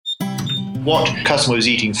what customer was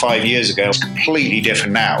eating 5 years ago is completely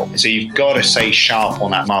different now. So you've got to stay sharp on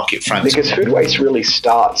that market front. Because food waste really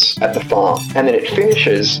starts at the farm and then it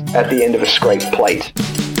finishes at the end of a scraped plate.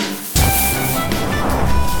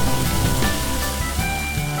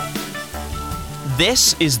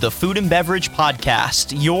 This is the Food and Beverage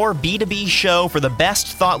Podcast, your B2B show for the best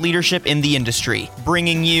thought leadership in the industry,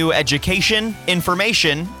 bringing you education,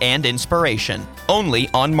 information, and inspiration, only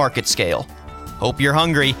on Market Scale. Hope you're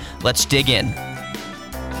hungry. Let's dig in.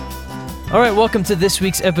 All right, welcome to this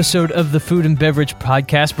week's episode of the Food and Beverage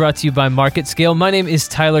Podcast, brought to you by Market Scale. My name is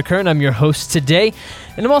Tyler Kern. I'm your host today,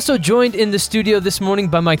 and I'm also joined in the studio this morning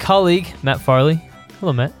by my colleague, Matt Farley.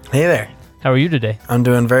 Hello, Matt. Hey there. How are you today? I'm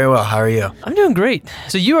doing very well. How are you? I'm doing great.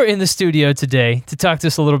 So you are in the studio today to talk to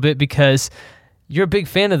us a little bit because you're a big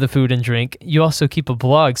fan of the food and drink. You also keep a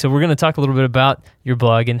blog. So we're going to talk a little bit about your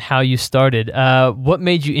blog and how you started. What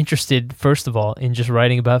made you interested, first of all, in just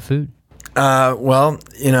writing about food? Well,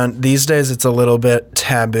 these days it's a little bit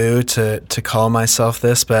taboo to call myself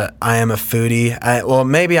this, but I am a foodie.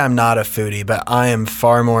 Maybe I'm not a foodie, but I am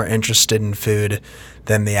far more interested in food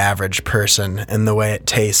than the average person and the way it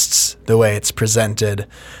tastes, the way it's presented.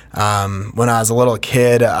 When I was a little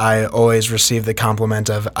kid, I always received the compliment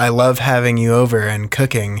of, I love having you over and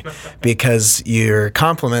cooking because your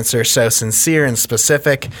compliments are so sincere and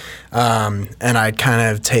specific. And I'd kind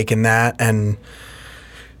of taken that and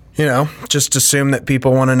just assume that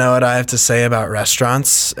people want to know what I have to say about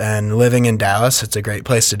restaurants. And living in Dallas, it's a great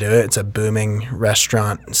place to do it. It's a booming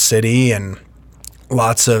restaurant city and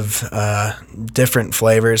lots of different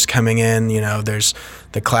flavors coming in. There's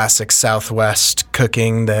the classic Southwest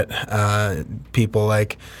cooking that people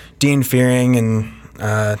like Dean Fearing and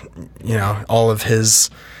all of his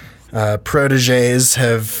proteges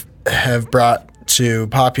have brought to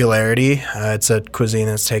popularity. It's a cuisine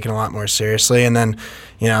that's taken a lot more seriously. And then,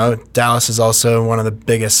 Dallas is also one of the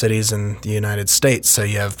biggest cities in the United States. So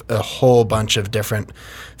you have a whole bunch of different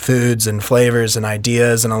foods and flavors and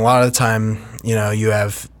ideas. And a lot of the time, you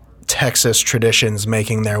have Texas traditions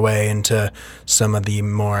making their way into some of the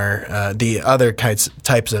more, the other types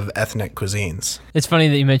of ethnic cuisines. It's funny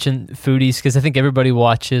that you mentioned foodies because I think everybody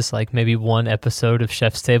watches like maybe one episode of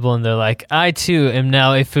Chef's Table and they're like, I too am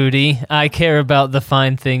now a foodie. I care about the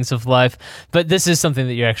fine things of life. But this is something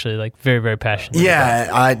that you're actually like very, very passionate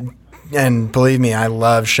about. And believe me, I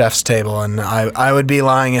love Chef's Table, and I would be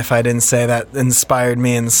lying if I didn't say that inspired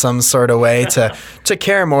me in some sort of way to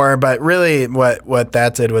care more. But really what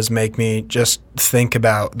that did was make me just think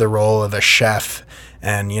about the role of a chef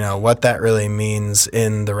and, what that really means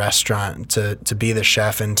in the restaurant to be the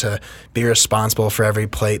chef and to be responsible for every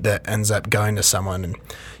plate that ends up going to someone. And,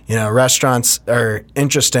 restaurants are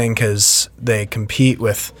interesting because they compete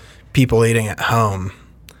with people eating at home.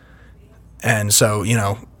 And so,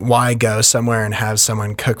 why go somewhere and have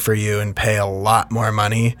someone cook for you and pay a lot more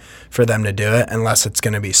money for them to do it unless it's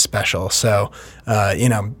going to be special? So,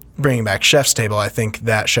 bringing back Chef's Table, I think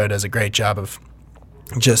that show does a great job of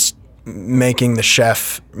just making the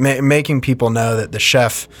chef, making people know that the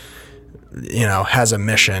chef, has a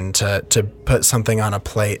mission to put something on a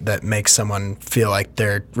plate that makes someone feel like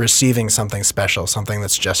they're receiving something special, something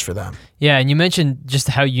that's just for them. Yeah, and you mentioned just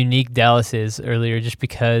how unique Dallas is earlier, just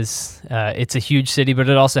because it's a huge city, but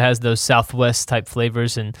it also has those Southwest type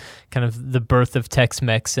flavors and kind of the birth of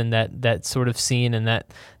Tex-Mex and that sort of scene and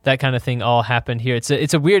that kind of thing all happened here.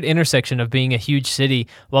 It's a weird intersection of being a huge city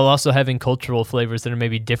while also having cultural flavors that are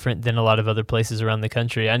maybe different than a lot of other places around the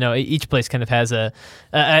country. I know each place kind of has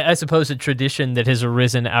I suppose, a tradition that has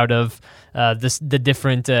arisen out of the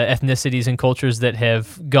different ethnicities and cultures that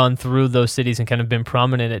have gone through those cities and kind of been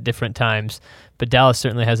prominent at different times. But Dallas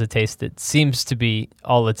certainly has a taste that seems to be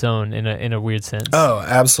all its own in a weird sense. Oh,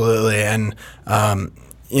 absolutely. And,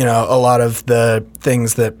 a lot of the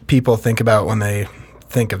things that people think about when they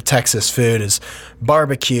think of Texas food is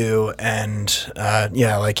barbecue and,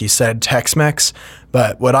 like you said, Tex-Mex.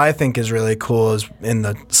 But what I think is really cool is in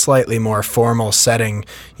the slightly more formal setting,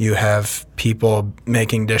 you have people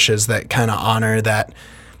making dishes that kind of honor that,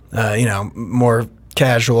 more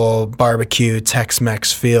casual barbecue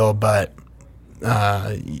Tex-Mex feel, but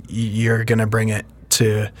you're going to bring it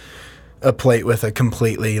to a plate with a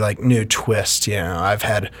completely new twist. I've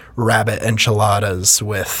had rabbit enchiladas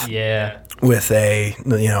with a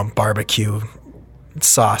barbecue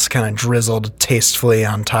sauce kind of drizzled tastefully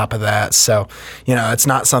on top of that. So, it's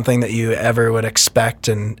not something that you ever would expect,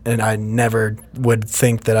 and I never would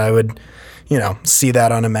think that I would, see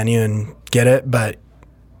that on a menu and get it. But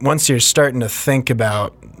once you're starting to think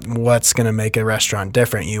about what's going to make a restaurant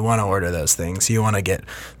different, you want to order those things. You want to get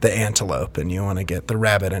the antelope and you want to get the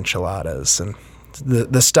rabbit enchiladas. And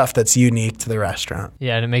the stuff that's unique to the restaurant.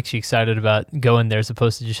 Yeah, and it makes you excited about going there as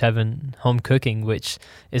opposed to just having home cooking, which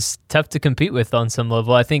is tough to compete with on some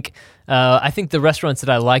level. I think the restaurants that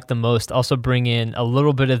I like the most also bring in a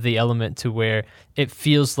little bit of the element to where it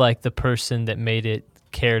feels like the person that made it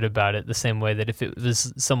cared about it the same way that if it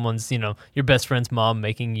was someone's, your best friend's mom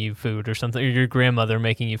making you food or something, or your grandmother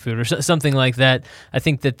making you food or something like that. I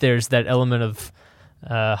think that there's that element of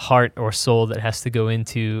heart or soul that has to go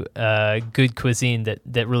into good cuisine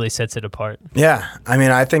that really sets it apart. Yeah, I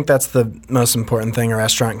mean, I think that's the most important thing a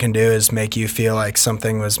restaurant can do is make you feel like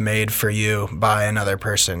something was made for you by another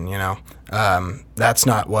person, That's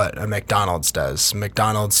not what a McDonald's does.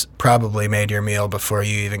 McDonald's probably made your meal before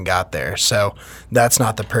you even got there. So that's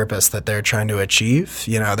not the purpose that they're trying to achieve.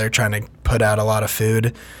 They're trying to put out a lot of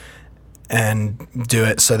food and do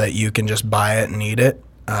it so that you can just buy it and eat it.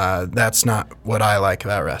 That's not what I like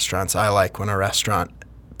about restaurants. I like when a restaurant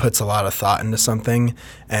puts a lot of thought into something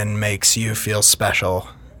and makes you feel special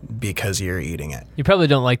because you're eating it. You probably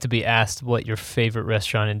don't like to be asked what your favorite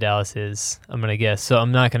restaurant in Dallas is, I'm going to guess. So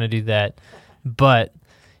I'm not going to do that. But,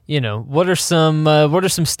 what are some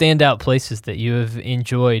standout places that you have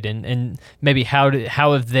enjoyed and maybe how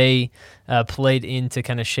have they played into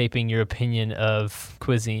kind of shaping your opinion of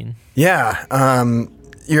cuisine? Yeah,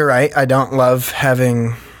 you're right. I don't love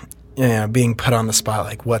having, being put on the spot.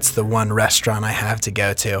 Like, what's the one restaurant I have to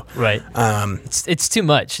go to? Right. It's too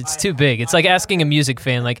much. It's too big. It's like asking a music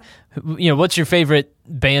fan, like, what's your favorite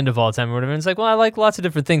band of all time or whatever. And it's like, well, I like lots of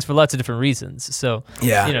different things for lots of different reasons. So,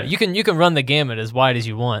 you can run the gamut as wide as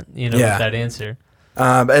you want, with that answer.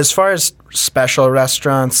 As far as special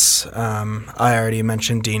restaurants, I already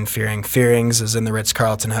mentioned Dean Fearing. Fearing's is in the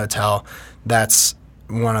Ritz-Carlton Hotel. That's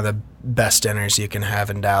one of the best dinners you can have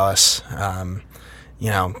in Dallas.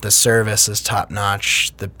 The service is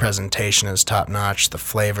top-notch. The presentation is top-notch. The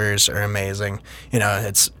flavors are amazing.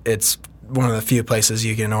 It's one of the few places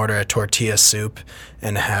you can order a tortilla soup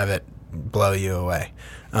and have it blow you away.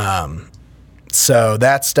 So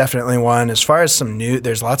that's definitely one. As far as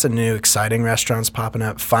there's lots of new exciting restaurants popping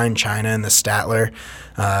up. Fine China in the Statler.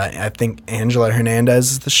 I think Angela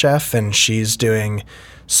Hernandez is the chef, and she's doing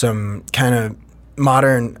some kind of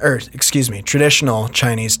traditional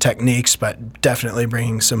Chinese techniques, but definitely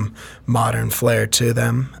bringing some modern flair to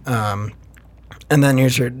them. And then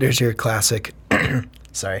there's your classic,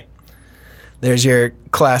 there's your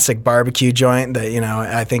classic barbecue joint that,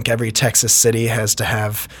 I think every Texas city has to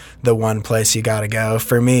have the one place you got to go.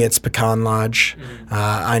 For me, it's Pecan Lodge.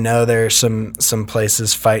 I know there's some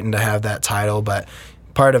places fighting to have that title, but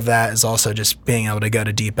part of that is also just being able to go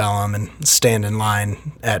to Deep Ellum and stand in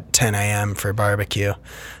line at 10 a.m. for barbecue.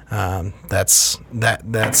 That's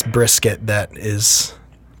brisket that is,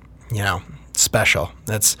 special.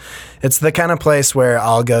 It's the kind of place where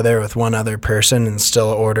I'll go there with one other person and still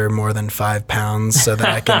order more than 5 pounds so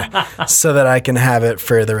that I can have it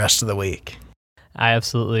for the rest of the week. I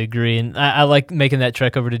absolutely agree, and I like making that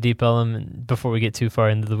trek over to Deep Ellum. And before we get too far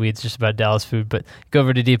into the weeds just about Dallas food, but go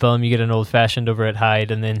over to Deep Ellum, you get an old-fashioned over at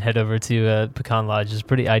Hyde, and then head over to Pecan Lodge. It's a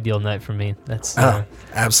pretty ideal night for me. That's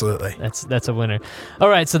absolutely. That's a winner. All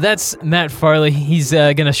right, so that's Matt Farley. He's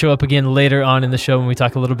going to show up again later on in the show when we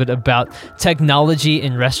talk a little bit about technology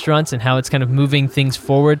in restaurants and how it's kind of moving things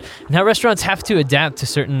forward, and how restaurants have to adapt to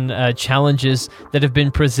certain challenges that have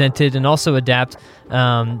been presented, and also adapt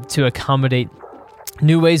to accommodate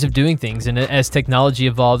new ways of doing things. And as technology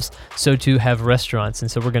evolves, so too have restaurants. And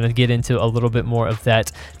so we're going to get into a little bit more of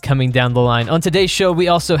that coming down the line. On today's show, we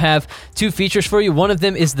also have 2 features for you. One of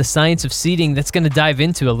them is the science of seating. That's going to dive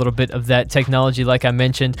into a little bit of that technology, like I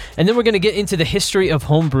mentioned. And then we're going to get into the history of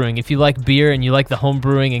home brewing. If you like beer and you like the home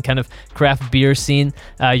brewing and kind of craft beer scene,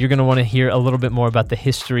 you're going to want to hear a little bit more about the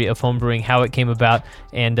history of home brewing, how it came about,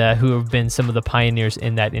 and who have been some of the pioneers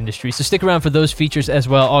in that industry. So stick around for those features as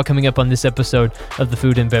well, all coming up on this episode of the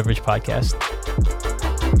Food and Beverage Podcast.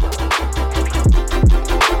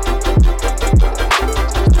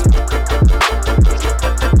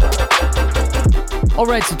 All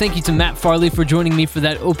right, so thank you to Matt Farley for joining me for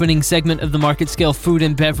that opening segment of the Market Scale Food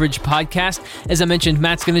and Beverage Podcast. As I mentioned,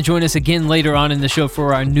 Matt's going to join us again later on in the show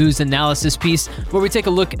for our news analysis piece, where we take a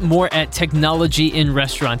look more at technology in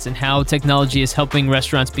restaurants and how technology is helping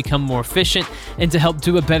restaurants become more efficient and to help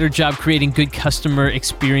do a better job creating good customer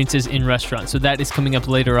experiences in restaurants. So that is coming up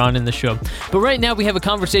later on in the show. But right now we have a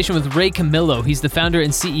conversation with Ray Camillo. He's the founder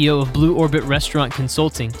and CEO of Blue Orbit Restaurant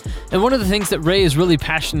Consulting. And one of the things that Ray is really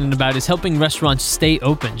passionate about is helping restaurants stay stay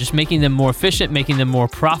open, just making them more efficient, making them more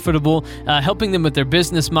profitable, helping them with their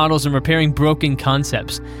business models and repairing broken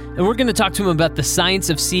concepts. And we're going to talk to him about the science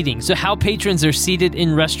of seating. So how patrons are seated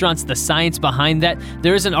in restaurants, the science behind that.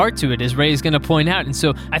 There is an art to it, as Ray is going to point out. And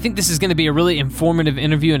so I think this is going to be a really informative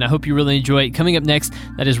interview, and I hope you really enjoy it. Coming up next,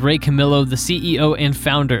 that is Ray Camillo, the CEO and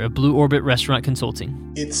founder of Blue Orbit Restaurant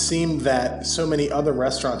Consulting. It seemed that so many other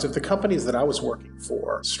restaurants, if the companies that I was working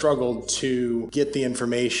for struggled to get the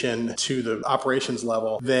information to the operations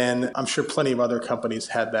level, then I'm sure plenty of other companies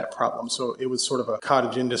had that problem. So it was sort of a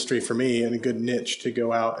cottage industry for me and a good niche to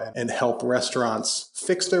go out and help restaurants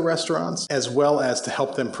fix their restaurants, as well as to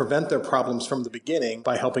help them prevent their problems from the beginning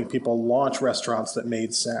by helping people launch restaurants that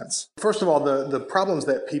made sense. First of all, the problems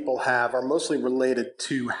that people have are mostly related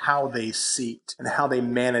to how they seat and how they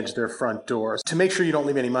manage their front doors. To make sure you don't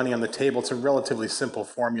leave any money on the table, it's a relatively simple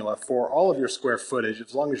formula. For all of your square footage,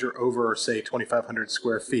 as long as you're over, say, 2,500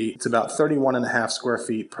 square feet, it's about 31.5 square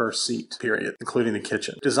feet per seat, period, including the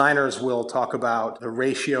kitchen. Designers will talk about the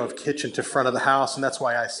ratio of kitchen to front of the house, and that's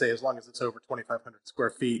why I say as long as it's over 2,500 square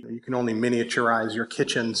feet, you can only miniaturize your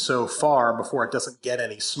kitchen so far before it doesn't get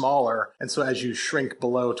any smaller. And so as you shrink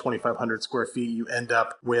below 2,500 square feet, you end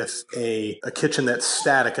up with a kitchen that's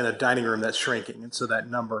static and a dining room that's shrinking. And so that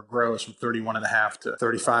number grows from 31.5 to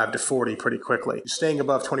 35 to 40 pretty quickly. Staying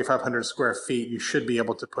above 2,500 square feet, you should be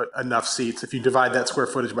able to put enough seats. If you divide that square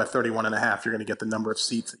footage by 31.5, you're going to get the number of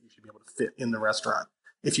seats that you should be able to fit in the restaurant.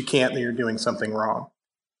 If you can't, then you're doing something wrong.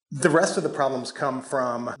 The rest of the problems come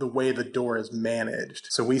from the way the door is managed.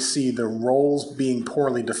 So we see the roles being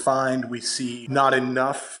poorly defined. We see not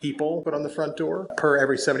enough people put on the front door. Per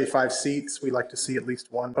every 75 seats, we like to see at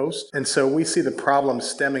least one post. And so we see the problem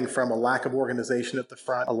stemming from a lack of organization at the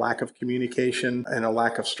front, a lack of communication, and a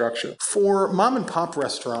lack of structure. For mom and pop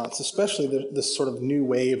restaurants, especially this sort of new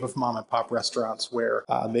wave of mom and pop restaurants where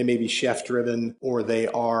they may be chef driven or they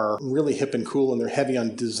are really hip and cool and they're heavy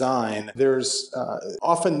on design, there's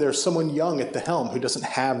often someone young at the helm who doesn't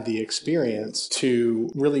have the experience to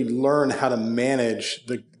really learn how to manage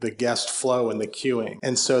the guest flow and the queuing.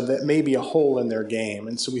 And so that may be a hole in their game.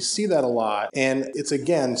 And so we see that a lot. And it's,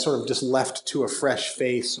 again, sort of just left to a fresh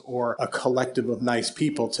face or a collective of nice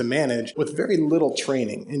people to manage with very little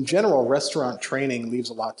training. In general, restaurant training leaves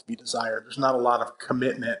a lot to be desired. There's not a lot of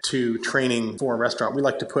commitment to training for a restaurant. We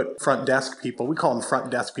like to put front desk people, we call them front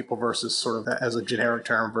desk people versus sort of as a generic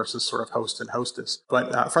term versus sort of host and hostess.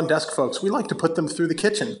 But front desk folks, we like to put them through the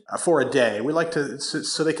kitchen for a day. We like to,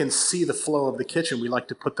 so they can see the flow of the kitchen, we like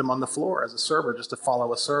to put them on the floor as a server, just to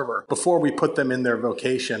follow a server before we put them in their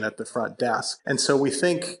vocation at the front desk. And so we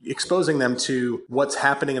think exposing them to what's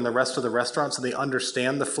happening in the rest of the restaurant so they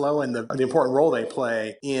understand the flow and the important role they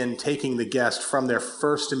play in taking the guest from their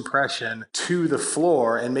first impression to the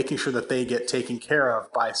floor and making sure that they get taken care of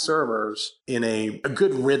by servers in a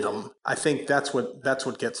good rhythm. I think that's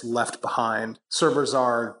what gets left behind. Servers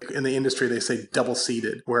are, in the industry, they say double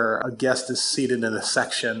seated, where a guest is seated in a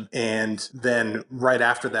section and then right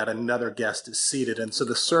after that, another guest is seated. And so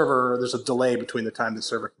the server, there's a delay between the time the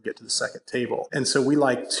server can get to the second table. And so we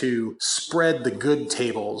like to spread the good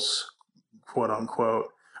tables, quote unquote,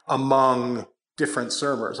 among different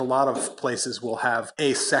servers. A lot of places will have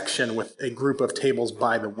a section with a group of tables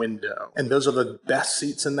by the window, and those are the best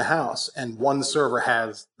seats in the house, and one server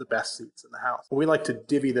has the best seats in the house. We like to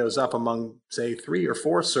divvy those up among, say, 3 or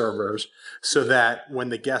 4 servers so that when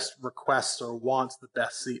the guest requests or wants the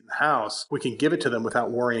best seat in the house, we can give it to them without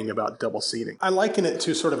worrying about double seating. I liken it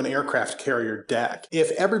to sort of an aircraft carrier deck. If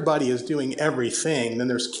everybody is doing everything, then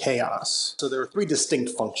there's chaos. So there are 3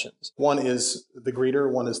 distinct functions. One is the greeter,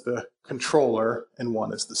 one is the controller, and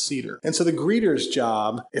one is the seater. And so the greeter's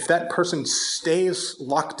job, if that person stays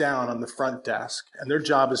locked down on the front desk, and their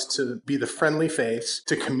job is to be the friendly face,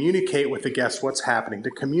 to communicate with the guest what's happening, to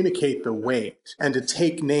communicate the wait, and to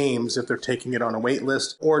take names if they're taking it on a wait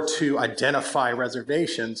list, or to identify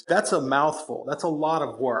reservations, that's a mouthful. That's a lot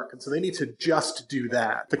of work. And so they need to just do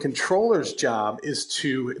that. The controller's job is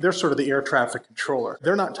they're sort of the air traffic controller.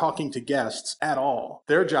 They're not talking to guests at all.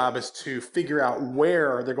 Their job is to figure out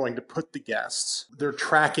where they're going to put the guests. They're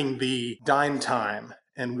tracking the dine time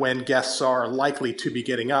and when guests are likely to be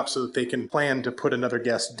getting up so that they can plan to put another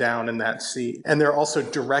guest down in that seat. And they're also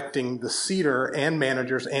directing the seater and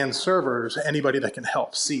managers and servers, anybody that can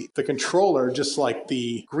help seat. The controller, just like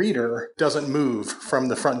the greeter, doesn't move from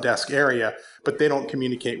the front desk area, but they don't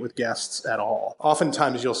communicate with guests at all.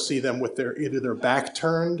 Oftentimes you'll see them with either their back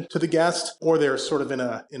turned to the guest, or they're sort of in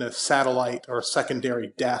a satellite or a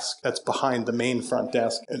secondary desk that's behind the main front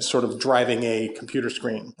desk and sort of driving a computer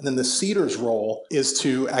screen. And then the seater's role is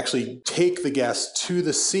to actually take the guest to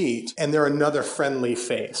the seat, and they're another friendly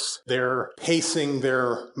face. They're pacing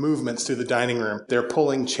their movements through the dining room. They're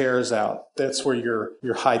pulling chairs out. That's where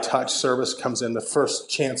your high touch service comes in. The first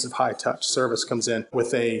chance of high touch service comes in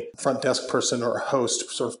with a front desk person or a host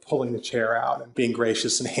sort of pulling the chair out and being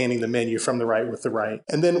gracious and handing the menu from the right with the right.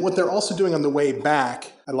 And then what they're also doing on the way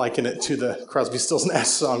back, I liken it to the Crosby, Stills, Nash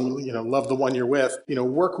song, love the one you're with.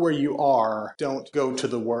 Work where you are, don't go to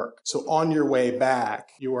the work. So on your way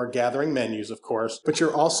back, you are gathering menus, of course, but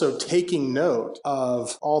you're also taking note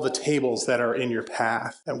of all the tables that are in your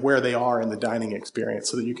path and where they are in the dining experience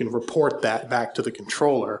so that you can report that back to the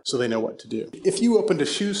controller so they know what to do. If you opened a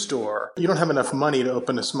shoe store, you don't have enough money to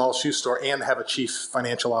open a small shoe store and have a chief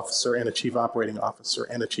financial officer and a chief operating officer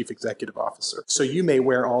and a chief executive officer. So you may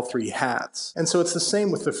wear all three hats. And so it's the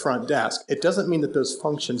same with the front desk. It doesn't mean that those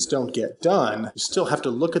functions don't get done. You still have to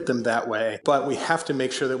look at them that way, but we have to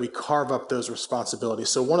make sure that we carve up those responsibilities.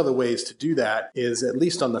 So one of the ways to do that is, at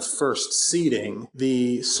least on the first seating,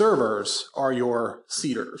 the servers are your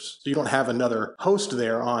seaters. So you don't have another host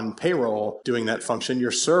there on payroll doing that function.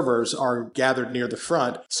 Your servers are gathered near the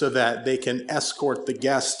front so that they can escort the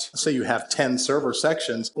guest. Say you have 10 server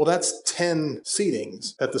sections. Well, that's 10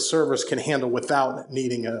 seatings that the servers can handle without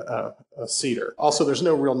needing a seater. Also, there's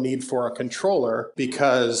no real need for a controller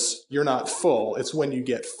because you're not full. It's when you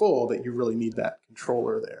get full that you really need that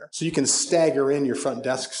controller there. So you can stagger in your front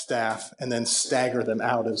desk staff and then stagger them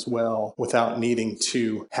out as well without needing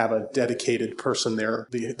to have a dedicated person there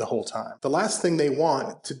the whole time. The last thing they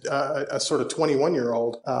want, a sort of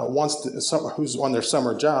 21-year-old who's on their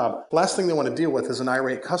summer job, last thing they want to deal with is an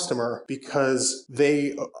irate customer because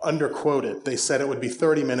they underquoted. They said it would be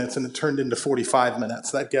 30 minutes and it turned into 45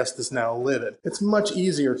 minutes. That guest is now livid. It's much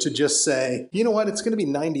easier to just say, you know what, it's going to be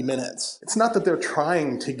 90 minutes. It's not that they're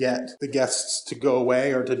trying to get the guests to go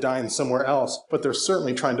away or to dine somewhere else, but they're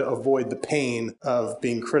certainly trying to avoid the pain of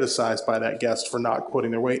being criticized by that guest for not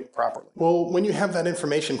quoting their weight properly. Well, when you have that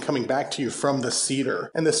information coming back to you from the seater,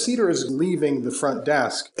 and the seater is leaving the front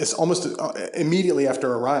desk, it's almost immediately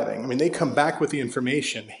after arriving. I mean, they come back with the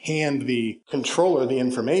information, hand the controller the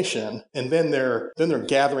information, and then they're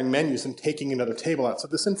gathering menus and taking another table out. So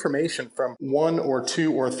this information from 1 or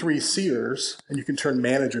 2 or 3 seaters, and you can turn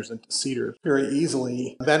managers into seaters very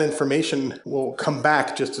easily, that information will come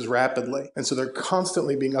back just as rapidly. And so they're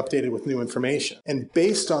constantly being updated with new information. And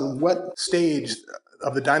based on what stage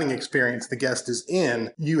of the dining experience the guest is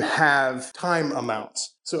in, you have time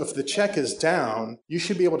amounts. So if the check is down, you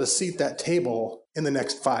should be able to seat that table in the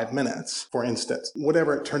next 5 minutes, for instance,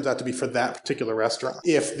 whatever it turns out to be for that particular restaurant.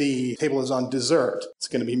 If the table is on dessert, it's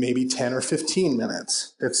going to be maybe 10 or 15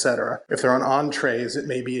 minutes, etc. If they're on entrees, it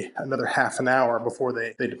may be another half an hour before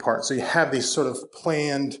they depart. So you have these sort of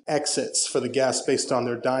planned exits for the guests based on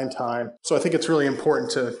their dine time. So I think it's really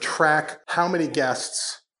important to track how many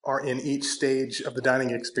guests are in each stage of the dining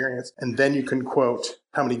experience, and then you can quote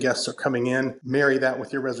how many guests are coming in, marry that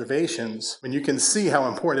with your reservations, and you can see how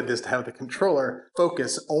important it is to have the controller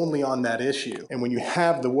focus only on that issue. And when you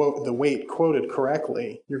have the weight quoted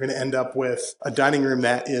correctly, you're going to end up with a dining room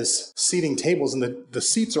that is seating tables, and the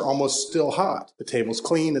seats are almost still hot. The table's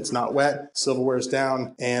clean, it's not wet, silverware's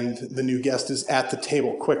down, and the new guest is at the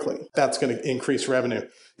table quickly. That's going to increase revenue.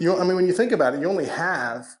 When you think about it, you only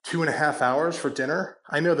have 2.5 hours for dinner.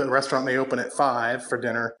 I know the restaurant may open at 5 for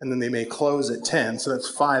dinner, and then they may close at 10, so that's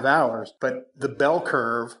 5 hours. But the bell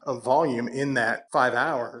curve of volume in that 5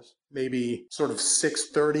 hours, maybe sort of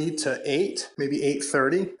 6:30 to 8, maybe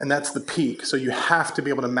 8:30, and that's the peak. So you have to be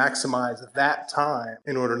able to maximize that time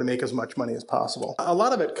in order to make as much money as possible. A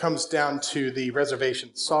lot of it comes down to the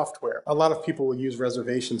reservation software. A lot of people will use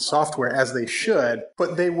reservation software, as they should,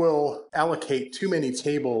 but they will allocate too many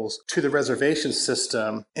tables to the reservation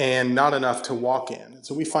system and not enough to walk-in. And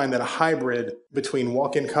so we find that a hybrid between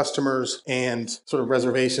walk-in customers and sort of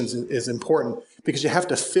reservations is important, because you have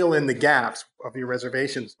to fill in the gaps of your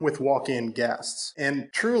reservations with walk-in guests. And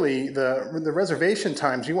truly, the reservation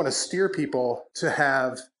times, you want to steer your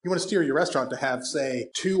restaurant to have,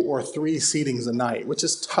 say, 2 or 3 seatings a night, which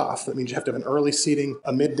is tough. That means you have to have an early seating,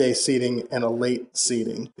 a midday seating, and a late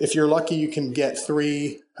seating. If you're lucky, you can get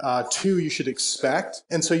 3 2, you should expect.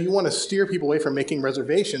 And so you want to steer people away from making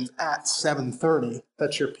reservations at 7:30.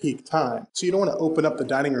 That's your peak time. So you don't want to open up the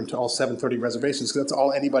dining room to all 7:30 reservations, because that's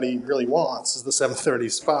all anybody really wants is the 7:30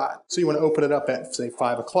 spot. So you want to open it up at, say,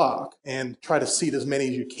 5 o'clock and try to seat as many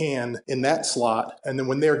as you can in that slot. And then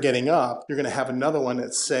when they're getting up, you're going to have another one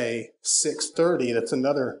at, say, 6:30. That's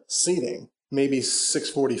another seating. Maybe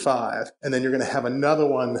 6:45, and then you're going to have another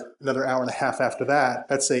one, another hour and a half after that.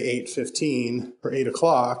 Let's say 8:15 or 8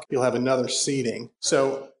 o'clock, you'll have another seating.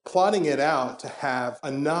 So plotting it out to have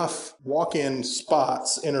enough walk-in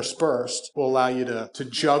spots interspersed will allow you to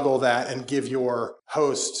juggle that and give your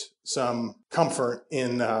host some comfort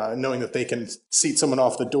in knowing that they can seat someone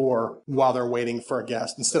off the door while they're waiting for a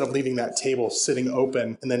guest, instead of leaving that table sitting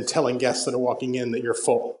open and then telling guests that are walking in that you're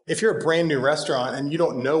full. If you're a brand new restaurant and you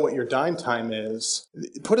don't know what your dine time is,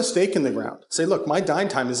 put a stake in the ground. Say, look, my dine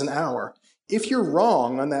time is an hour. If you're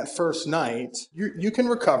wrong on that first night, you can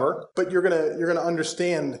recover, but you're gonna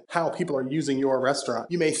understand how people are using your restaurant.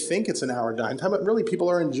 You may think it's an hour dine time, but really people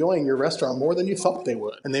are enjoying your restaurant more than you thought they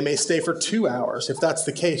would. And they may stay for 2 hours. If that's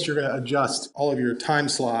the case, you're gonna adjust all of your time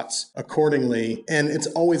slots accordingly, and it's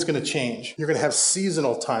always gonna change. You're gonna have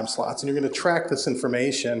seasonal time slots, and you're gonna track this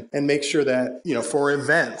information and make sure that, for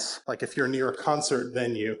events, like if you're near a concert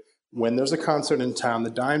venue, when there's a concert in town, the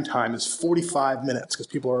dine time is 45 minutes because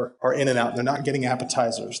people are in and out. They're not getting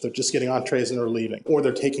appetizers. They're just getting entrees and are leaving, or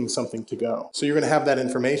they're taking something to go. So you're going to have that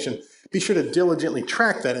information. Be sure to diligently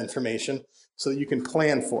track that information so that you can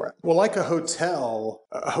plan for it. Well, like a hotel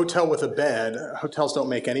with a bed, hotels don't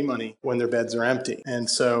make any money when their beds are empty. And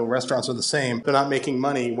so restaurants are the same. They're not making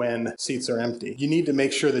money when seats are empty. You need to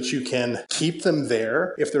make sure that you can keep them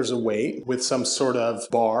there if there's a wait with some sort of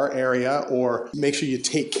bar area, or make sure you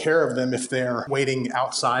take care of them if they're waiting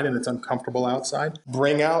outside and it's uncomfortable outside.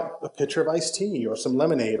 Bring out a pitcher of iced tea or some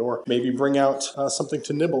lemonade, or maybe bring out something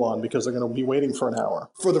to nibble on because they're going to be waiting for an hour.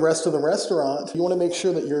 For the rest of the restaurant, you want to make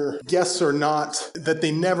sure that your guests are that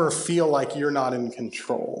they never feel like you're not in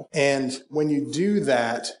control. And when you do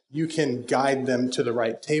that, you can guide them to the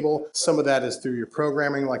right table. Some of that is through your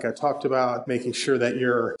programming, like I talked about, making sure that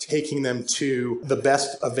you're taking them to the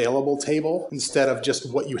best available table instead of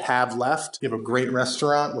just what you have left. You have a great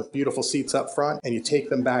restaurant with beautiful seats up front, and you take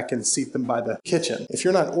them back and seat them by the kitchen. If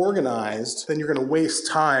you're not organized, then you're going to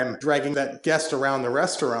waste time dragging that guest around the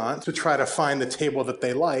restaurant to try to find the table that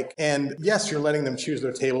they like. And yes, you're letting them choose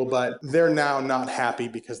their table, but they're now not happy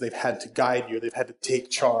because they've had to guide you, they've had to take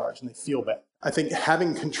charge, and they feel bad. I think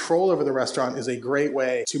having control over the restaurant is a great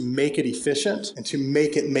way to make it efficient and to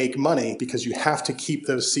make it make money, because you have to keep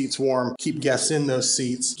those seats warm, keep guests in those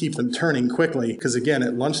seats, keep them turning quickly. Because again,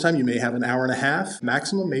 at lunchtime, you may have an hour and a half,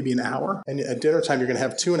 maximum, maybe an hour. And at dinner time, you're going to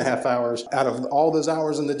have 2.5 hours. Out of all those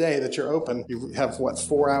hours in the day that you're open, you have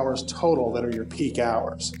 4 hours total that are your peak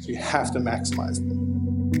hours. So you have to maximize them.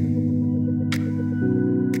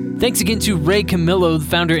 Thanks again to Ray Camillo, the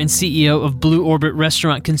founder and CEO of Blue Orbit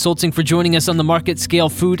Restaurant Consulting, for joining us on the Market Scale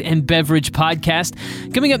Food and Beverage Podcast.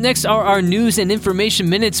 Coming up next are our news and information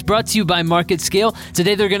minutes brought to you by Market Scale.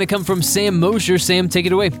 Today they're going to come from Sam Mosher. Sam, take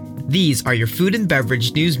it away. These are your food and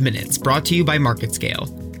beverage news minutes brought to you by Market Scale.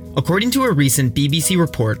 According to a recent BBC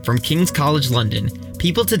report from King's College London,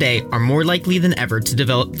 people today are more likely than ever to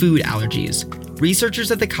develop food allergies.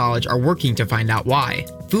 Researchers at the college are working to find out why.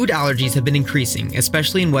 Food allergies have been increasing,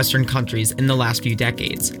 especially in Western countries, in the last few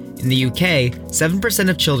decades. In the UK, 7%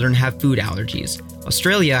 of children have food allergies.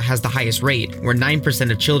 Australia has the highest rate, where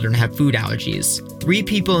 9% of children have food allergies. 3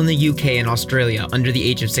 people in the UK and Australia under the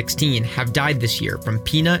age of 16 have died this year from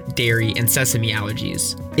peanut, dairy, and sesame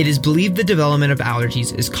allergies. It is believed the development of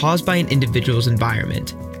allergies is caused by an individual's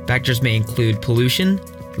environment. Factors may include pollution,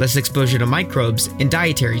 less exposure to microbes, and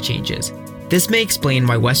dietary changes. This may explain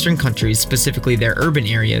why Western countries, specifically their urban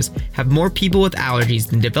areas, have more people with allergies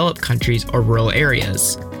than developed countries or rural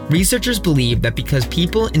areas. Researchers believe that because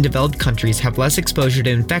people in developed countries have less exposure to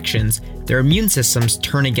infections, their immune systems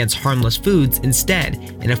turn against harmless foods instead,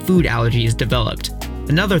 and a food allergy is developed.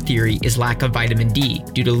 Another theory is lack of vitamin D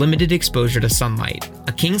due to limited exposure to sunlight.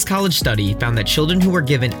 A King's College study found that children who were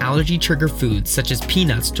given allergy trigger foods such as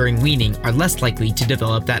peanuts during weaning are less likely to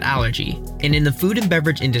develop that allergy. And in the food and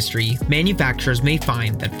beverage industry, manufacturers may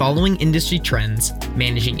find that following industry trends,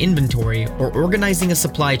 managing inventory, or organizing a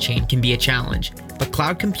supply chain can be a challenge, but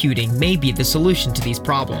cloud computing may be the solution to these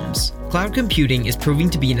problems. Cloud computing is proving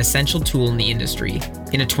to be an essential tool in the industry.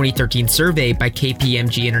 In a 2013 survey by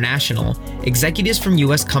KPMG International, executives from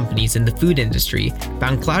US companies in the food industry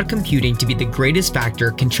found cloud computing to be the greatest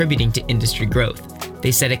factor contributing to industry growth.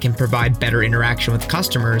 They said it can provide better interaction with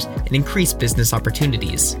customers and increase business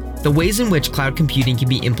opportunities. The ways in which cloud computing can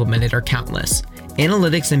be implemented are countless.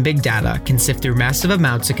 Analytics and big data can sift through massive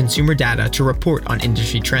amounts of consumer data to report on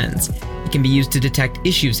industry trends. It can be used to detect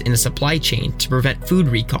issues in a supply chain to prevent food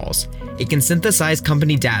recalls. It can synthesize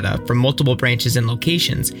company data from multiple branches and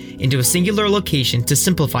locations into a singular location to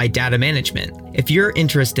simplify data management. If you're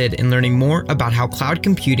interested in learning more about how cloud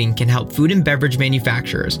computing can help food and beverage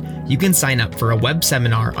manufacturers, you can sign up for a web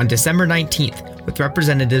seminar on December 19th with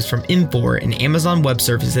representatives from Infor and Amazon Web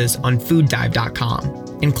Services on fooddive.com.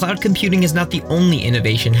 And cloud computing is not the only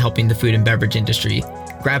innovation helping the food and beverage industry.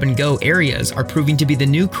 Grab-and-go areas are proving to be the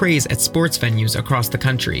new craze at sports venues across the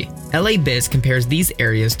country. LA Biz compares these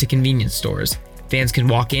areas to convenience stores. Fans can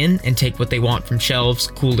walk in and take what they want from shelves,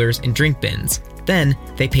 coolers, and drink bins. Then,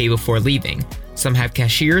 they pay before leaving. Some have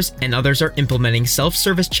cashiers, and others are implementing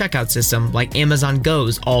self-service checkout system like Amazon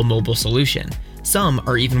Go's all-mobile solution. Some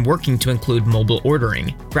are even working to include mobile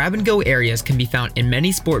ordering. Grab-and-go areas can be found in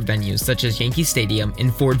many sport venues such as Yankee Stadium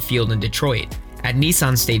and Ford Field in Detroit. At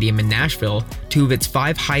Nissan Stadium in Nashville, 2 of its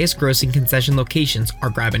 5 highest grossing concession locations are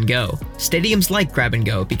grab-and-go. Stadiums like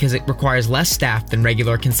grab-and-go because it requires less staff than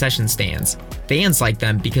regular concession stands. Fans like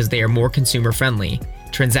them because they are more consumer-friendly.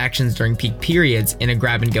 Transactions during peak periods in a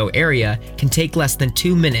grab-and-go area can take less than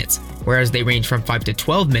 2 minutes, whereas they range from 5 to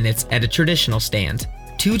 12 minutes at a traditional stand.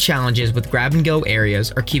 2 challenges with grab-and-go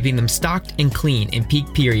areas are keeping them stocked and clean in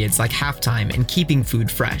peak periods like halftime and keeping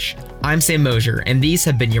food fresh. I'm Sam Mosier, and these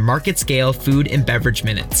have been your Market Scale Food and Beverage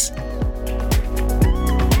Minutes.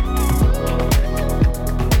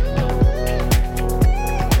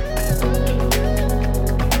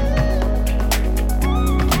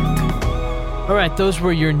 All right, those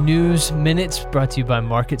were your news minutes brought to you by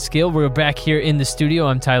Market Scale. We're back here in the studio.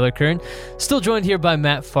 I'm Tyler Kern, still joined here by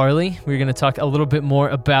Matt Farley. We're going to talk a little bit more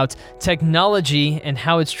about technology and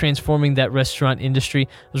how it's transforming that restaurant industry.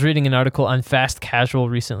 I was reading an article on Fast Casual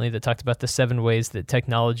recently that talked about the 7 ways that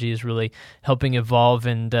technology is really helping evolve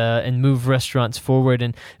and move restaurants forward.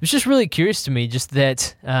 And it was just really curious to me just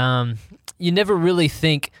that you never really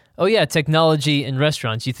think, oh yeah, technology in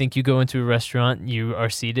restaurants. You think you go into a restaurant, you are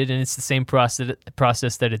seated, and it's the same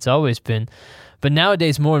process that it's always been. But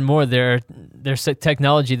nowadays, more and more, there's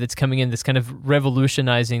technology that's coming in that's kind of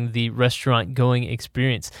revolutionizing the restaurant-going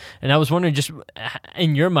experience. And I was wondering, just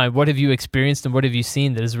in your mind, what have you experienced and what have you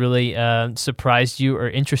seen that has really surprised you or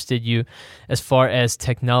interested you as far as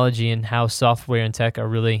technology and how software and tech are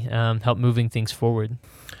really help moving things forward?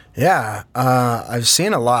 Yeah, I've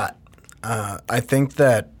seen a lot. I think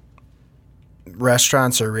that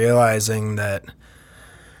restaurants are realizing that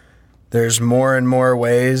there's more and more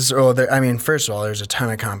ways. First of all, there's a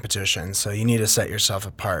ton of competition, so you need to set yourself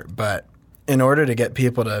apart. But in order to get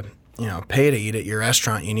people to, pay to eat at your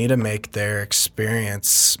restaurant, you need to make their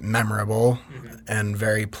experience memorable and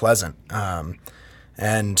very pleasant.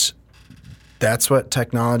 And that's what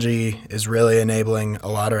technology is really enabling a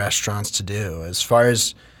lot of restaurants to do. As far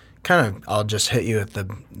as I'll just hit you with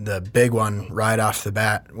the big one right off the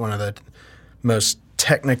bat. One of the most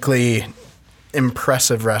technically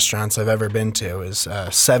impressive restaurants I've ever been to is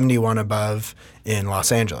 71 Above in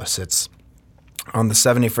Los Angeles. It's on the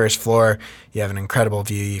 71st floor. You have an incredible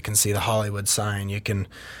view. You can see the Hollywood sign. You can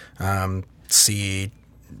see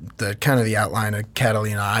the outline of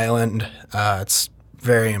Catalina Island. It's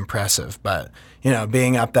very impressive. But,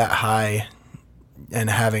 being up that high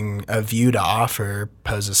and having a view to offer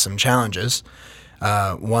poses some challenges.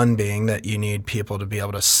 One being that you need people to be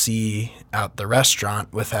able to see out the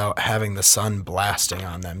restaurant without having the sun blasting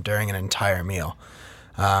on them during an entire meal.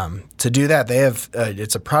 To do that, they have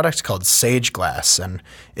it's a product called Sage Glass, and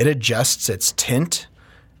it adjusts its tint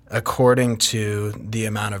according to the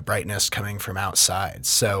amount of brightness coming from outside.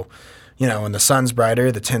 So, when the sun's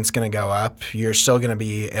brighter, the tint's going to go up. You're still going to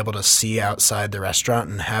be able to see outside the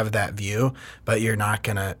restaurant and have that view, but you're not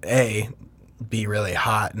going to, be really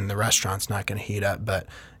hot and the restaurant's not going to heat up, but,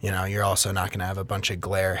 you're also not going to have a bunch of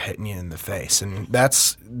glare hitting you in the face. And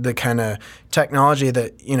that's the kind of technology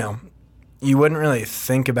that, you wouldn't really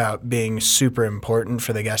think about being super important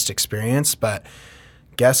for the guest experience, but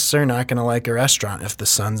guests are not going to like a restaurant if the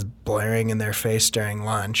sun's blaring in their face during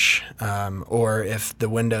lunch, or if the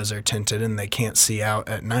windows are tinted and they can't see out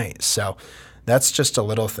at night. So that's just a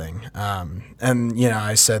little thing.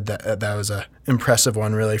 I said that was a impressive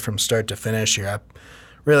one really from start to finish. You're up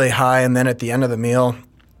really high, and then at the end of the meal,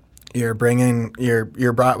 you're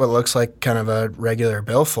brought what looks like kind of a regular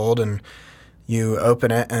billfold, and you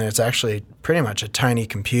open it, and it's actually pretty much a tiny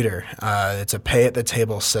computer. It's a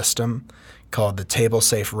pay-at-the-table system called the Table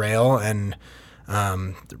Safe Rail, and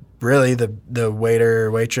really the waiter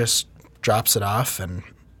or waitress drops it off, and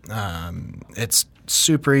it's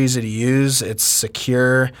super easy to use. It's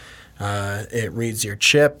secure. It reads your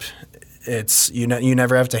chip. it's you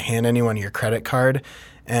never have to hand anyone your credit card,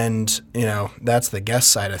 and that's the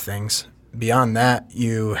guest side of things. Beyond that,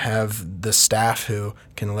 you have the staff who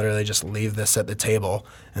can literally just leave this at the table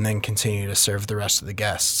and then continue to serve the rest of the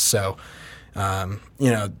guests. So,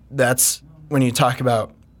 that's when you talk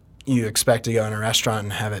about you expect to go in a restaurant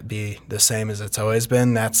and have it be the same as it's always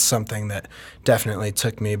been. That's something that definitely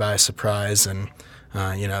took me by surprise. And,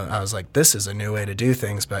 I was like, this is a new way to do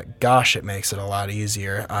things, but gosh, it makes it a lot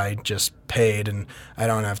easier. I just paid and I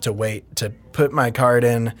don't have to wait to put my card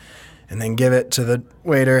in and then give it to the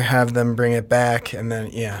waiter, have them bring it back, and then,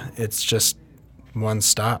 it's just one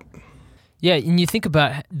stop. Yeah, and you think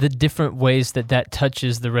about the different ways that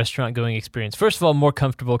touches the restaurant-going experience. First of all, more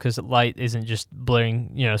comfortable because light isn't just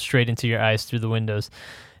blaring, straight into your eyes through the windows.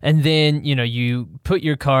 And then, you put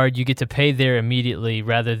your card, you get to pay there immediately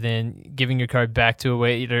rather than giving your card back to a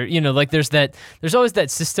waiter. There's always that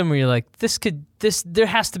system where you're like, there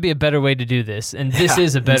has to be a better way to do this, and this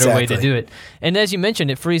is a better way to do it. And as you mentioned,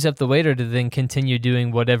 it frees up the waiter to then continue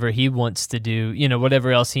doing whatever he wants to do,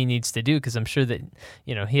 whatever else he needs to do, because I'm sure that,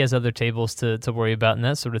 he has other tables to worry about and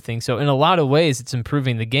that sort of thing. So in a lot of ways, it's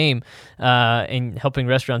improving the game and helping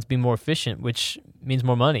restaurants be more efficient, which means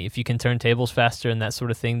more money. If you can turn tables faster and that sort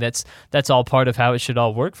of thing, that's all part of how it should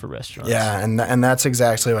all work for restaurants. Yeah, and that's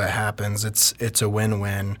exactly what happens. It's a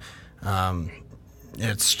win-win.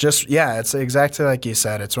 It's just, it's exactly like you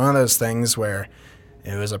said. It's one of those things where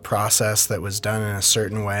it was a process that was done in a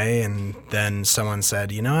certain way, and then someone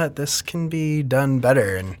said, you know what, this can be done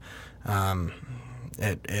better, and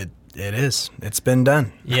it is. It's been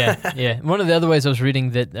done. Yeah. One of the other ways I was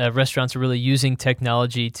reading that restaurants are really using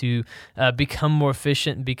technology to become more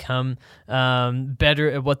efficient and become better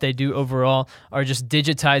at what they do overall are just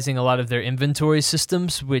digitizing a lot of their inventory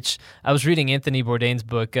systems, which I was reading Anthony Bourdain's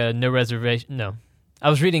book, I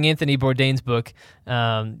was reading Anthony Bourdain's book,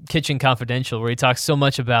 Kitchen Confidential, where he talks so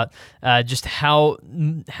much about just how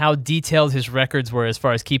detailed his records were as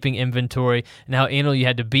far as keeping inventory and how anal you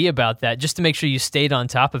had to be about that just to make sure you stayed on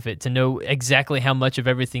top of it, to know exactly how much of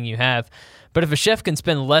everything you have. But if a chef can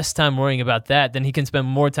spend less time worrying about that, then he can spend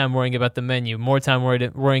more time worrying about the menu, more time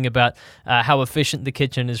worrying about how efficient the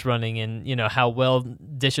kitchen is running and how well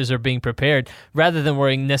dishes are being prepared, rather than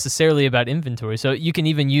worrying necessarily about inventory. So you can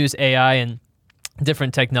even use AI and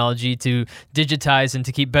different technology to digitize and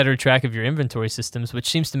to keep better track of your inventory systems, which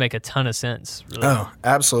seems to make a ton of sense. Really. Oh,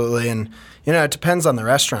 absolutely. And, it depends on the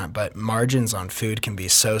restaurant, but margins on food can be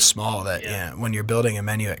so small that when you're building a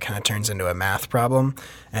menu, it kind of turns into a math problem.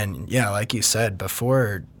 And like you said,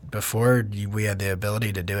 before we had the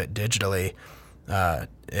ability to do it digitally,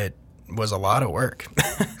 it was a lot of work.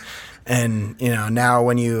 And, now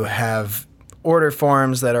when you have order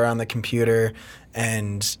forms that are on the computer,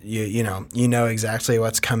 and you know exactly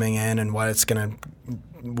what's coming in and what kind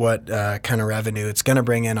of revenue it's gonna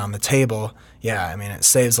bring in on the table. It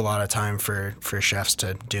saves a lot of time for chefs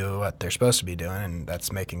to do what they're supposed to be doing, and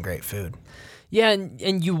that's making great food. Yeah,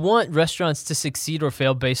 and you want restaurants to succeed or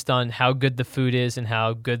fail based on how good the food is and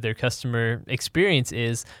how good their customer experience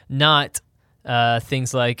is, not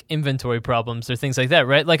things like inventory problems or things like that,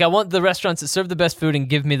 right? Like, I want the restaurants that serve the best food and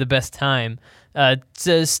give me the best time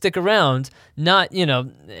to stick around, not,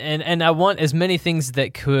 and I want as many things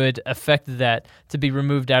that could affect that to be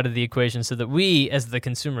removed out of the equation so that we, as the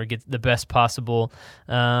consumer, get the best possible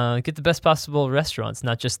restaurants,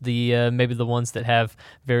 not just the maybe the ones that have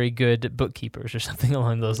very good bookkeepers or something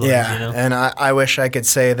along those lines. Yeah, and I wish I could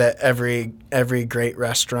say that every great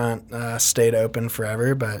restaurant stayed open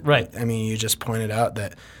forever, but right. You just pointed out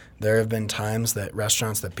that there have been times that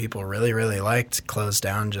restaurants that people really, really liked closed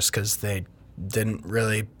down just because they didn't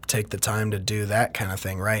really take the time to do that kind of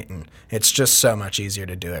thing right, and it's just so much easier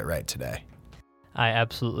to do it right today. I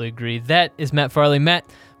absolutely agree. That is Matt Farley. Matt,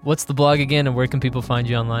 what's the blog again, and where can people find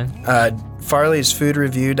you online?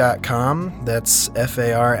 FarleysFoodReview.com. That's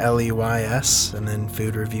FARLEYS, and then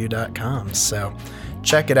foodreview.com. So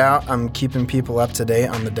check it out. I'm keeping people up to date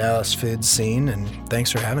on the Dallas food scene, and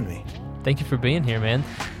thanks for having me. Thank you for being here, man.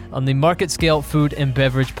 On the Market Scale Food and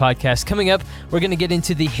Beverage Podcast. Coming up, we're going to get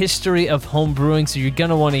into the history of home brewing, so you're going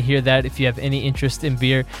to want to hear that if you have any interest in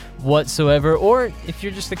beer whatsoever, or if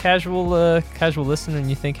you're just a casual listener and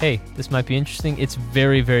you think, hey, this might be interesting. It's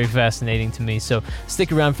very, very fascinating to me. So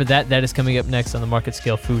stick around for that. That is coming up next on the Market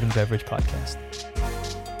Scale Food and Beverage Podcast.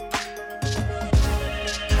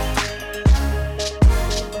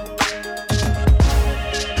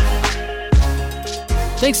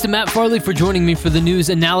 Thanks to Matt Farley for joining me for the news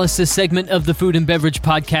analysis segment of the Food and Beverage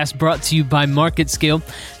Podcast brought to you by MarketScale.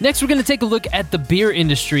 Next, we're going to take a look at the beer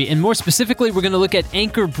industry, and more specifically, we're going to look at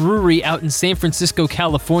Anchor Brewery out in San Francisco,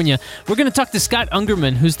 California. We're going to talk to Scott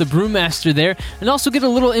Ungerman, who's the brewmaster there, and also get a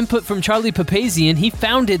little input from Charlie Papazian. He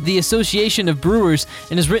founded the Association of Brewers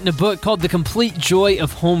and has written a book called The Complete Joy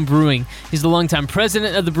of Home Brewing. He's the longtime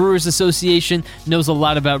president of the Brewers Association, knows a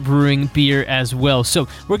lot about brewing beer as well. So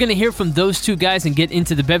we're going to hear from those two guys and get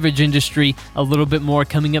into the beverage industry a little bit more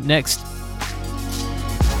coming up next.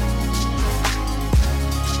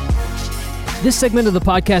 This segment of the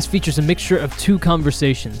podcast features a mixture of two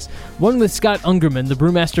conversations. One with Scott Ungerman, the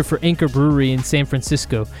brewmaster for Anchor Brewery in San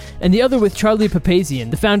Francisco, and the other with Charlie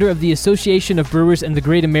Papazian, the founder of the Association of Brewers and the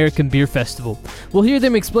Great American Beer Festival. We'll hear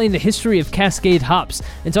them explain the history of Cascade hops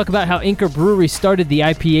and talk about how Anchor Brewery started the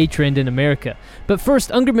IPA trend in America. But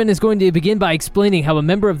first, Ungerman is going to begin by explaining how a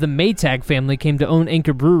member of the Maytag family came to own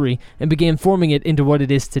Anchor Brewery and began forming it into what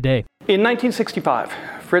it is today. In 1965,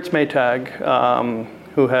 Fritz Maytag,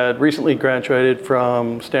 who had recently graduated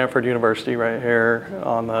from Stanford University right here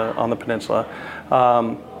on the peninsula,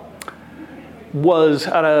 was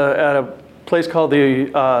at a place called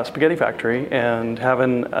the Spaghetti Factory and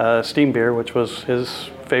having a steam beer, which was his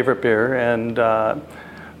favorite beer, and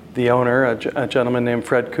the owner, a gentleman named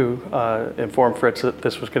Fred Koo, informed Fritz that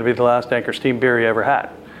this was going to be the last Anchor steam beer he ever had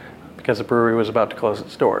because the brewery was about to close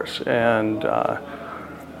its doors. And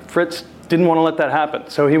Fritz didn't want to let that happen,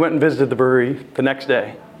 so he went and visited the brewery the next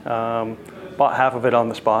day, bought half of it on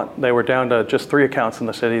the spot. They were down to just 3 accounts in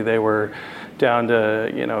the city. They were down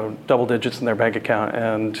to double digits in their bank account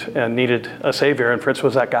and needed a savior, and Fritz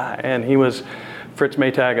was that guy. And he was Fritz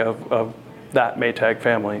Maytag of that Maytag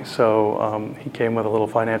family. So he came with a little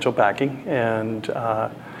financial backing, and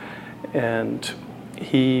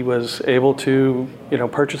he was able to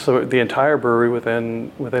purchase the entire brewery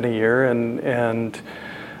within a year, and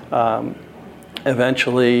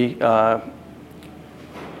eventually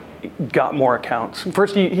got more accounts.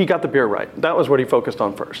 First, he got the beer right. That was what he focused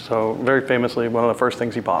on first. So very famously, one of the first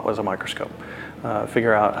things he bought was a microscope.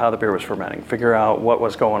 Figure out how the beer was fermenting, figure out what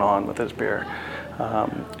was going on with his beer.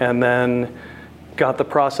 And then got the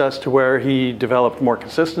process to where he developed more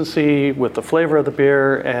consistency with the flavor of the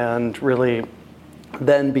beer, and really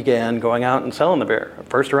then began going out and selling the beer,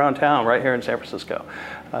 first around town right here in San Francisco,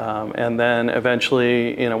 and then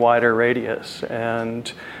eventually in a wider radius.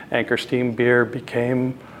 And Anchor Steam Beer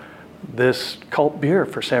became this cult beer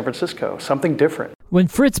for San Francisco, something different. When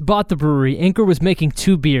Fritz bought the brewery, Anchor was making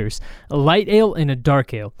 2 beers, a light ale and a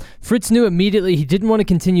dark ale. Fritz knew immediately he didn't want to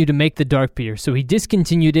continue to make the dark beer, so he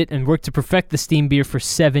discontinued it and worked to perfect the steam beer for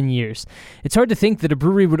 7 years. It's hard to think that a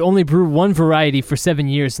brewery would only brew one variety for 7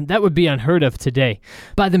 years, and that would be unheard of today.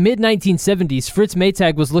 By the mid-1970s, Fritz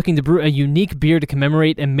Maytag was looking to brew a unique beer to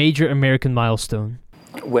commemorate a major American milestone.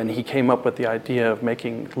 When he came up with the idea of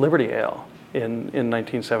making Liberty Ale in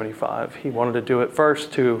 1975, he wanted to do it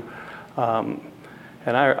first to...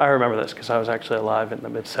 And I remember this because I was actually alive in the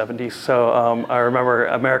mid-'70s. So I remember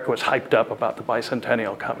America was hyped up about the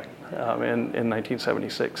bicentennial coming in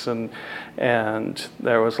 1976, and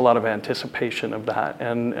there was a lot of anticipation of that.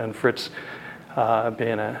 And Fritz,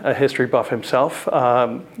 being a history buff himself,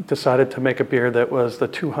 decided to make a beer that was the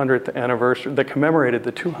 200th anniversary, that commemorated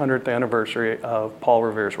the 200th anniversary of Paul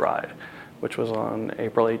Revere's Ride, which was on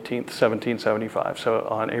April 18th, 1775. So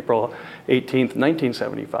on April 18th,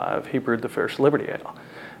 1975, he brewed the first Liberty Ale.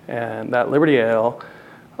 And that Liberty Ale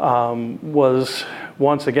was,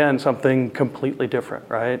 once again, something completely different,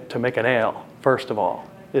 right? To make an ale, first of all,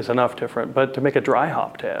 is enough different, but to make a dry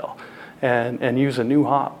hopped ale and use a new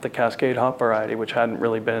hop, the Cascade hop variety, which hadn't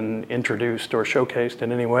really been introduced or showcased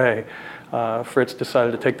in any way, Fritz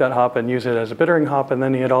decided to take that hop and use it as a bittering hop, and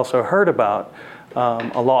then he had also heard about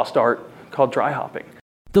a lost art called dry hopping.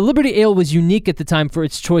 The Liberty Ale was unique at the time for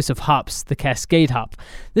its choice of hops, the Cascade hop.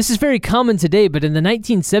 This is very common today, but in the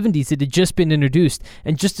 1970s it had just been introduced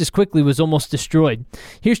and just as quickly was almost destroyed.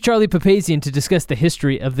 Here's Charlie Papazian to discuss the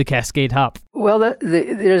history of the Cascade hop. Well,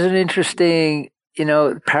 there's an interesting,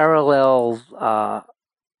 parallel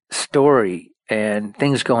story and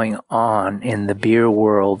things going on in the beer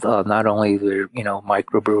world. Not only were,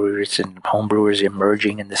 microbrewers and home brewers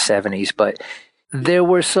emerging in the 70s, but there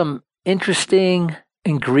were some interesting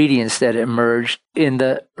ingredients that emerged in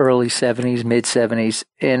the early 70s, mid-70s,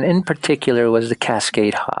 and in particular was the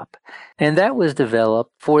Cascade hop. And that was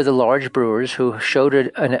developed for the large brewers who showed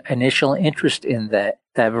an initial interest in that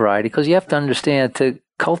variety, because you have to understand, to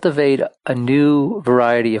cultivate a new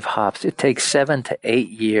variety of hops, it takes 7 to 8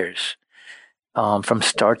 years from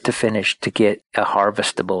start to finish to get a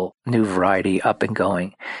harvestable new variety up and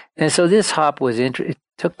going. And so this hop was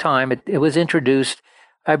took time. It was introduced.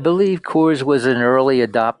 I believe Coors was an early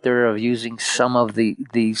adopter of using some of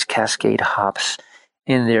these Cascade hops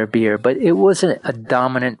in their beer, but it wasn't a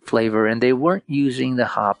dominant flavor, and they weren't using the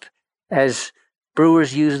hop as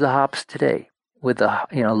brewers use the hops today, with the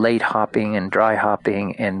late hopping and dry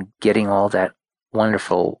hopping and getting all that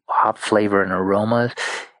wonderful hop flavor and aromas.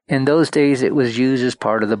 In those days, it was used as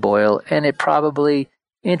part of the boil, and it probably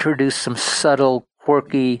introduced some subtle,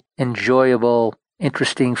 quirky, enjoyable,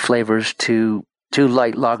 interesting flavors to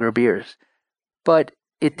light lager beers. But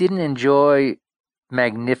it didn't enjoy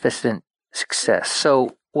magnificent success.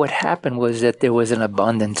 So what happened was that there was an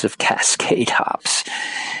abundance of Cascade hops.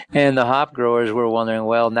 And the hop growers were wondering,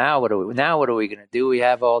 well, now what are we going to do? We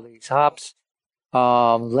have all these hops.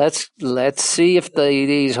 Let's see if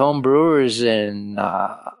these home brewers and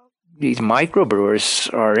these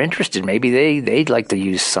microbrewers are interested. Maybe they'd like to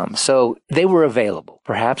use some. So they were available.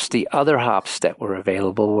 Perhaps the other hops that were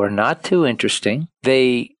available were not too interesting.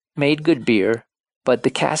 They made good beer, but the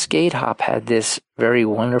Cascade hop had this very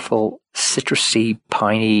wonderful citrusy,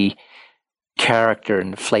 piney character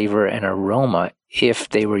and flavor and aroma if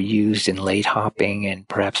they were used in late hopping and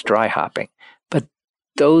perhaps dry hopping. But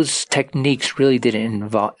those techniques really didn't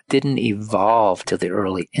evolve until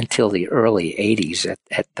the early 80s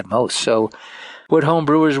at the most. So what home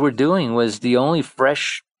brewers were doing was the only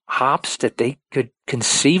fresh hops that they could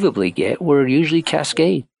conceivably get were usually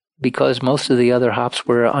Cascade, because most of the other hops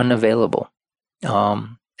were unavailable.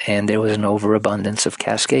 And there was an overabundance of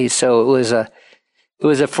Cascade. So it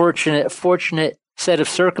was a fortunate set of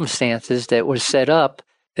circumstances that was set up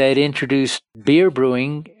that introduced beer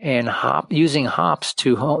brewing and using hops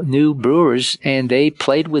to new brewers, and they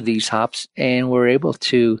played with these hops and were able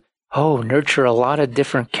to nurture a lot of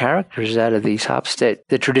different characters out of these hops that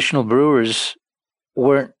the traditional brewers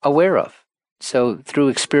weren't aware of. So through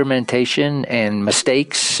experimentation and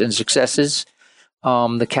mistakes and successes,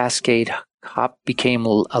 the Cascade hop became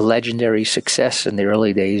a legendary success in the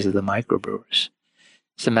early days of the microbrewers.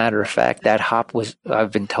 As a matter of fact,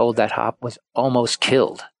 I've been told that hop was almost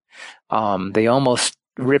killed. They almost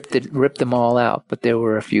ripped them all out, but there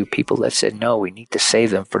were a few people that said, no, we need to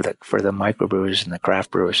save them for the microbrewers and the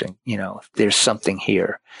craft brewers, and there's something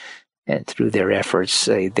here. And through their efforts,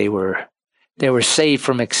 they were saved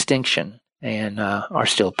from extinction and are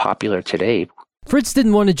still popular today. Fritz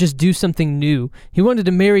didn't want to just do something new. He wanted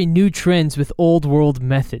to marry new trends with old world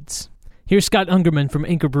methods. Here's Scott Ungerman from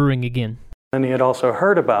Anchor Brewing again. And he had also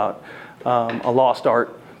heard about a lost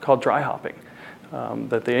art called dry hopping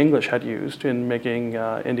that the English had used in making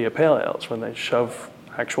India Pale Ales. When they shove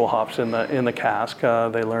actual hops in the cask,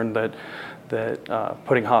 they learned that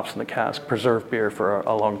putting hops in the cask preserved beer for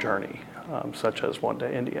a long journey, such as One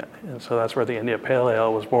Day India. And so that's where the India Pale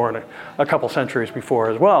Ale was born a couple centuries before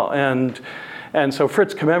as well. And so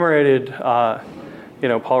Fritz commemorated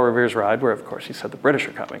Paul Revere's ride, where of course he said the British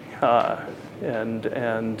are coming.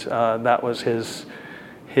 And that was his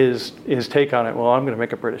take on it. Well, I'm going to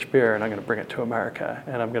make a British beer and I'm going to bring it to America,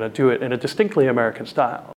 and I'm going to do it in a distinctly American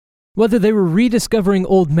style. Whether they were rediscovering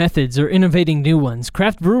old methods or innovating new ones,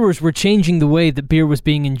 craft brewers were changing the way that beer was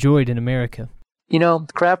being enjoyed in America.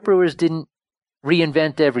 Craft brewers didn't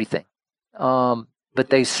reinvent everything, but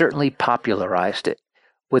they certainly popularized it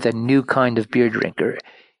with a new kind of beer drinker.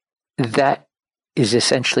 That is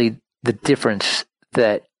essentially the difference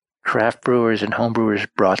that craft brewers and home brewers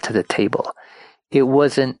brought to the table. It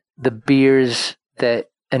wasn't the beers that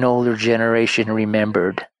an older generation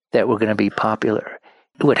remembered that were going to be popular.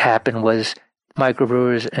 What happened was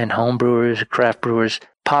microbrewers and home brewers, craft brewers,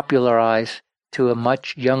 popularized to a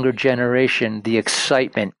much younger generation the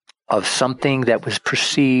excitement of something that was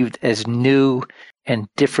perceived as new and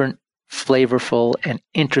different, flavorful and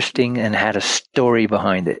interesting, and had a story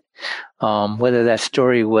behind it. Whether that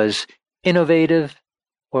story was innovative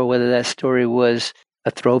or whether that story was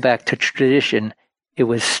a throwback to tradition, it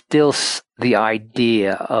was still the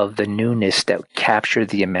idea of the newness that captured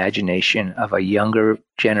the imagination of a younger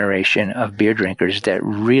generation of beer drinkers that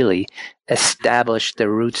really established the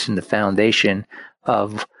roots and the foundation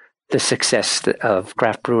of the success of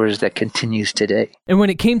craft brewers that continues today. And when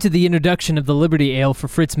it came to the introduction of the Liberty Ale for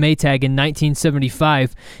Fritz Maytag in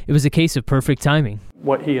 1975, it was a case of perfect timing.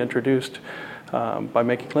 What he introduced by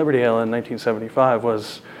making Liberty Ale in 1975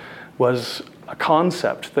 was a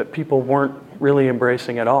concept that people weren't really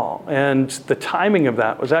embracing at all. And the timing of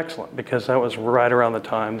that was excellent, because that was right around the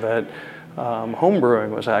time that home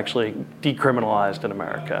brewing was actually decriminalized in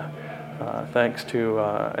America. Thanks to,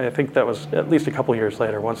 I think that was at least a couple years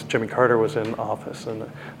later, once Jimmy Carter was in office, and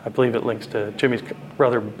I believe it links to Jimmy's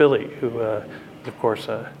brother Billy, who is of course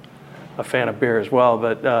a fan of beer as well.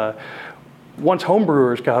 But once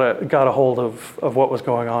homebrewers got a hold of what was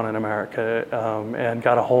going on in America and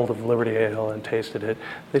got a hold of Liberty Ale and tasted it,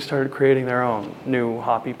 they started creating their own new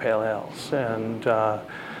hoppy pale ales. And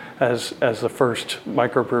as the first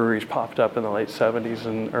microbreweries popped up in the late 70s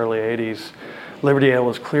and early 80s, Liberty Ale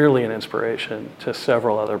was clearly an inspiration to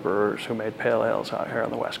several other brewers who made pale ales out here on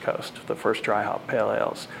the West Coast, the first dry hop pale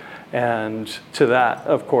ales. And to that,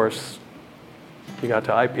 of course, you got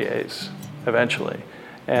to IPAs eventually.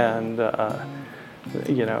 And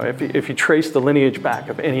if you trace the lineage back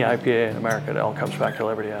of any IPA in America, it all comes back to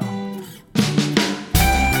Liberty Ale.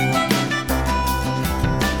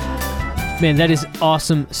 Man, that is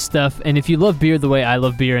awesome stuff. And if you love beer the way I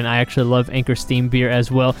love beer, and I actually love Anchor Steam beer as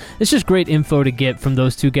well, it's just great info to get from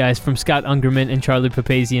those two guys, from Scott Ungerman and Charlie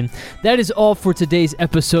Papazian. That is all for today's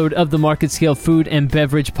episode of the Market Scale Food and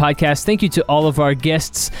Beverage Podcast. Thank you to all of our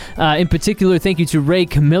guests. In particular, thank you to Ray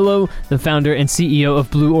Camillo, the founder and CEO of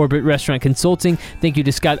Blue Orbit Restaurant Consulting. Thank you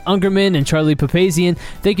to Scott Ungerman and Charlie Papazian.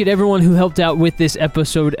 Thank you to everyone who helped out with this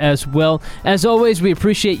episode as well. As always, we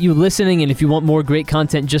appreciate you listening, and if you want more great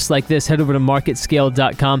content just like this, head over to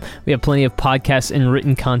marketscale.com. We have plenty of podcasts and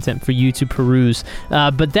written content for you to peruse.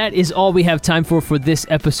 But that is all we have time for this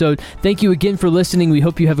episode. Thank you again for listening. We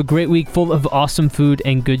hope you have a great week full of awesome food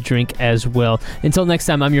and good drink as well. Until next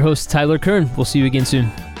time, I'm your host, Tyler Kern. We'll see you again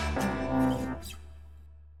soon.